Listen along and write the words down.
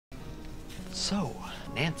So,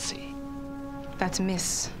 Nancy. That's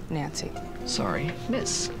Miss Nancy. Sorry,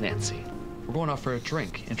 Miss Nancy. We're going out for a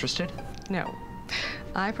drink. Interested? No.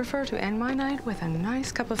 I prefer to end my night with a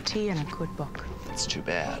nice cup of tea and a good book. That's too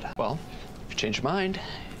bad. Well, if you change your mind,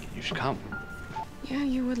 you should come. Yeah,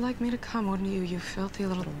 you would like me to come, wouldn't you, you filthy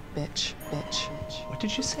little bitch. What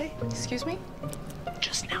did you say? Excuse me?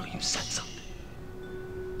 Just now you said something.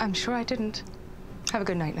 I'm sure I didn't. Have a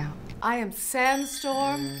good night now. I am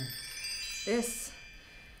Sandstorm. This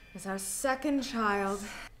is our second child.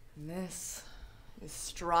 And this is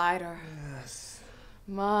Strider. Yes.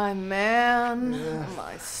 My man, Yes.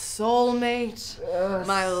 my soulmate, Yes.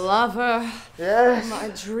 my lover, Yes. my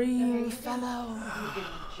dream fellow.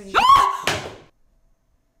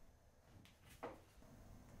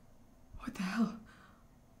 What the hell?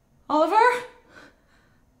 Oliver?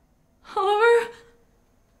 Oliver?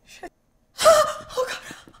 Shit. Oh,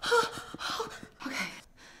 God. Okay.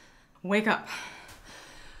 Wake up.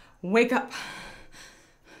 Wake up.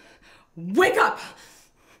 Wake up!